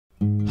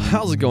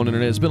how's it going,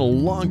 internet? It's been a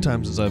long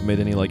time since I've made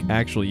any like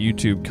actual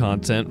YouTube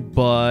content,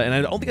 and I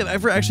don't think I've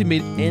ever actually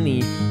made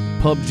any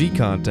PUBG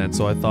content.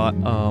 So I thought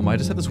I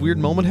just had this weird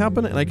moment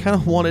happen, and I kind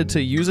of wanted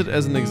to use it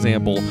as an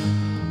example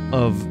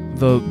of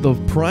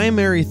the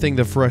primary thing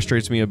that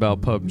frustrates me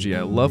about PUBG.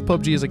 I love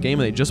PUBG as a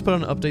game, and they just put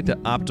out an update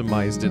that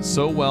optimized it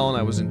so well, and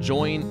I was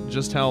enjoying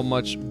just how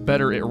much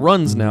better it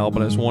runs now.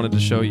 But I just wanted to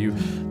show you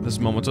this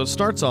moment. So it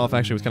starts off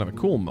actually with kind of a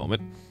cool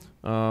moment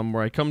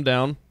where I come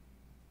down.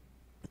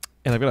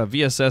 And I've got a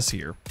VSS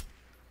here.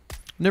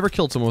 Never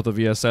killed someone with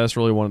a VSS.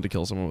 Really wanted to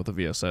kill someone with a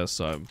VSS,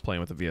 so I'm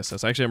playing with a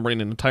VSS. Actually, I'm running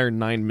an entire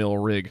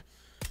 9mm rig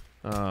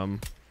of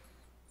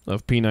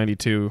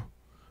P92,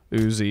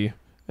 Uzi,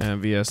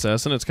 and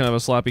VSS. And it's kind of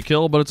a sloppy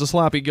kill, but it's a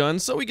sloppy gun,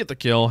 so we get the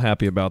kill.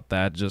 Happy about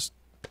that. Just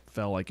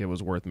felt like it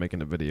was worth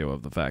making a video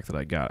of the fact that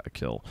I got a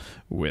kill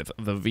with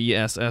the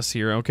VSS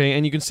here, okay?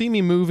 And you can see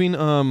me moving.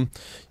 You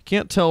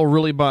can't tell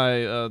really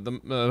by I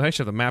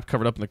actually have the map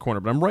covered up in the corner,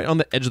 but I'm right on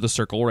the edge of the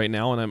circle right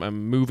now, and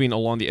I'm moving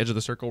along the edge of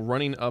the circle,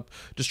 running up,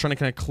 just trying to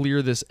kind of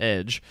clear this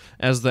edge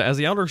as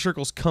the outer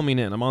circle's coming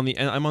in. I'm on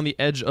the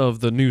edge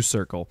of the new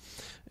circle,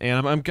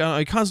 and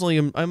I constantly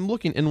I'm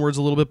looking inwards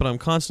a little bit, but I'm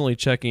constantly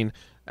checking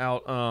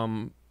out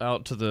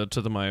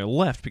to my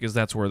left, because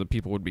that's where the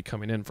people would be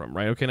coming in from,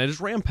 right? Okay, and I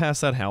just ran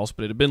past that house,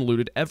 but it had been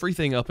looted.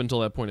 Everything up until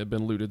that point had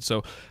been looted, so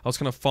I was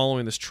kind of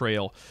following this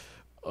trail.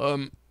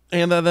 And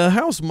the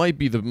house might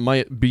be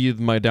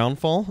my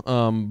downfall.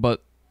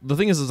 But the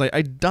thing is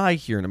I die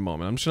here in a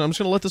moment. I'm just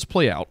gonna let this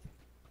play out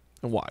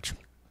and watch.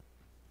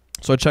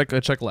 So I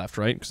check left,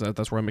 right, because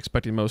that's where I'm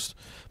expecting most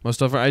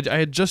stuff. I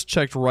had just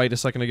checked right a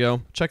second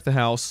ago. Check the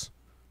house.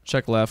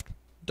 Check left.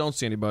 Don't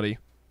see anybody.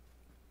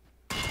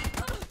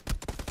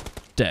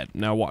 Dead.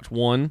 Now watch.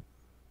 1,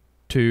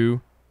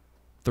 2,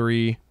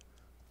 3,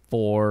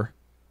 4,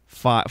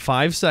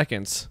 5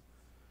 seconds.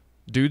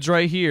 Dude's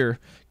right here.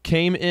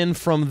 Came in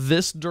from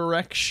this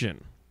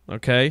direction.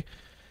 Okay?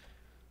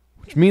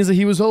 Which means that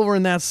he was over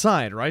in that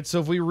side, right? So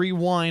if we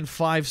rewind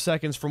 5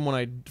 seconds from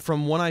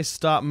when I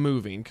stopped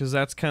moving, because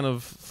that's kind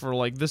of for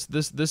like this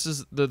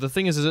is the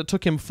thing is it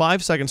took him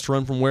 5 seconds to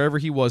run from wherever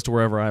he was to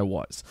wherever I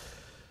was.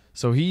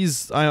 So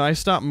I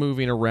stopped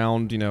moving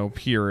around, you know,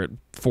 here at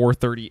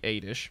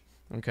 4:38-ish.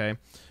 Okay,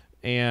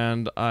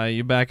 and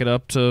you back it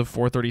up to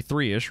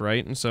 4:33-ish,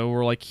 right? And so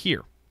we're like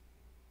here,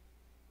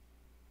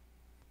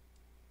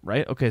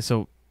 right? Okay,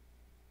 so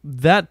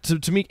that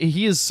to me,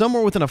 he is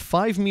somewhere within a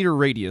 5-meter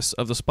radius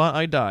of the spot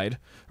I died,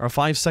 or a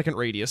 5-second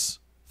radius,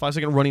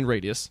 5-second running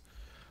radius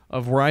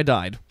of where I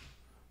died,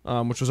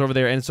 which was over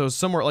there. And so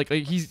somewhere like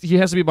he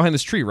has to be behind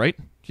this tree, right?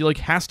 He like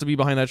has to be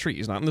behind that tree.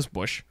 He's not in this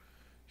bush.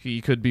 He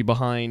could be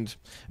behind.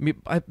 I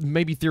mean,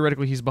 maybe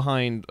theoretically he's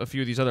behind a few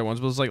of these other ones,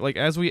 but it's like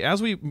as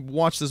we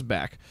watch this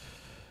back.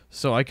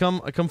 So I come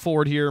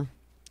forward here,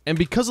 and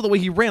because of the way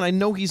he ran, I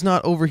know he's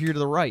not over here to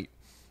the right.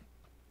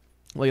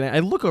 Like I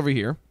look over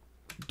here,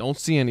 don't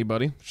see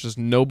anybody. There's just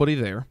nobody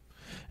there.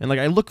 And like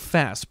I look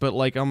fast, but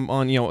like I'm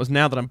on, you know,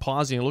 now that I'm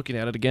pausing and looking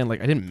at it again,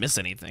 like I didn't miss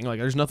anything. Like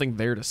there's nothing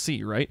there to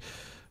see, right?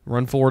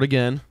 Run forward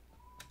again,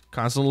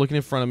 constantly looking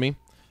in front of me.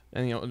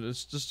 And you know,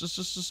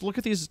 just look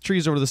at these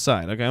trees over to the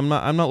side. Okay, I'm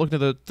not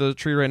looking at the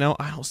tree right now.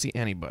 I don't see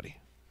anybody.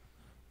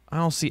 I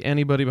don't see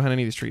anybody behind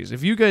any of these trees.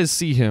 If you guys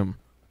see him,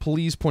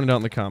 please point it out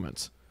in the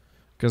comments,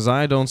 because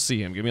I don't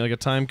see him. Give me like a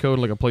time code,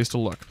 like a place to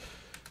look.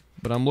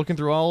 But I'm looking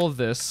through all of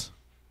this,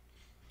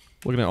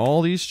 looking at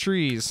all these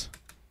trees,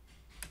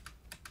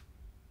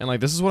 and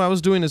like this is what I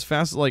was doing as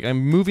fast as like I'm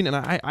moving, and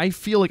I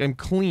feel like I'm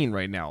clean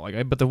right now.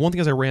 Like but the one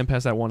thing is I ran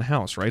past that one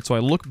house, right? So I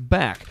look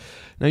back.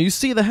 Now you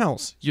see the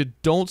house. You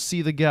don't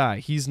see the guy.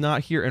 He's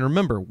not here. And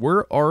remember,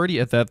 we're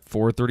already at that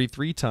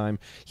 4:33 time.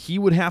 He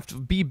would have to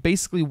be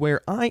basically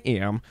where I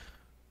am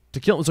to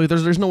kill him. So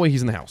there's no way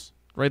he's in the house,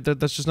 right?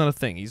 That's just not a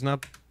thing. He's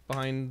not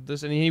behind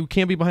this, and he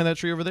can't be behind that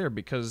tree over there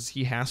because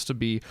he has to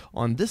be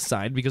on this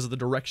side because of the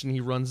direction he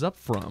runs up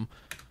from.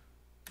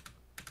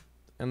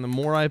 And the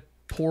more I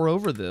pour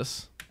over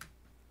this,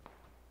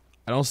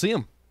 I don't see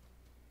him.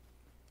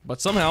 But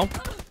somehow,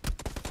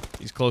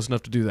 he's close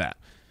enough to do that.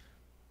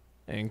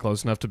 And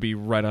close enough to be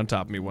right on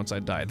top of me once I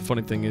died. The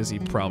funny thing is, he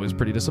probably was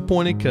pretty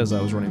disappointed because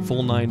I was running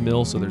full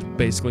 9mm, so there's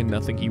basically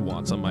nothing he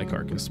wants on my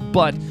carcass.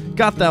 But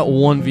got that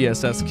one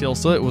VSS kill,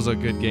 so it was a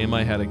good game.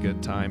 I had a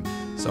good time,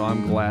 so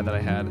I'm glad that I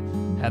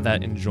had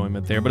that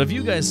enjoyment there. But if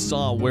you guys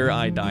saw where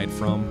I died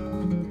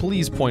from,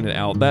 please point it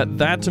out.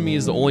 That to me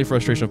is the only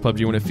frustration of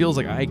PUBG, when it feels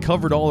like I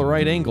covered all the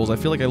right angles. I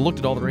feel like I looked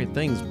at all the right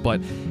things, but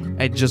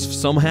I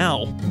just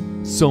somehow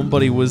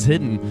somebody was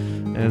hidden.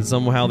 And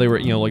somehow they were,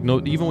 you know, like, no,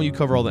 even when you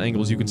cover all the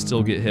angles, you can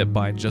still get hit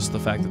by just the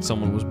fact that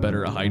someone was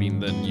better at hiding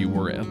than you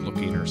were at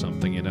looking or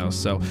something, you know.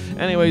 So,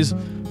 anyways,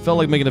 felt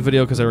like making a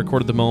video because I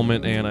recorded the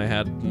moment and I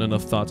had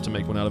enough thoughts to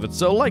make one out of it.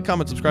 So, like,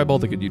 comment, subscribe, all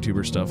the good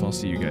YouTuber stuff. I'll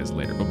see you guys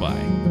later.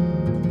 Bye-bye.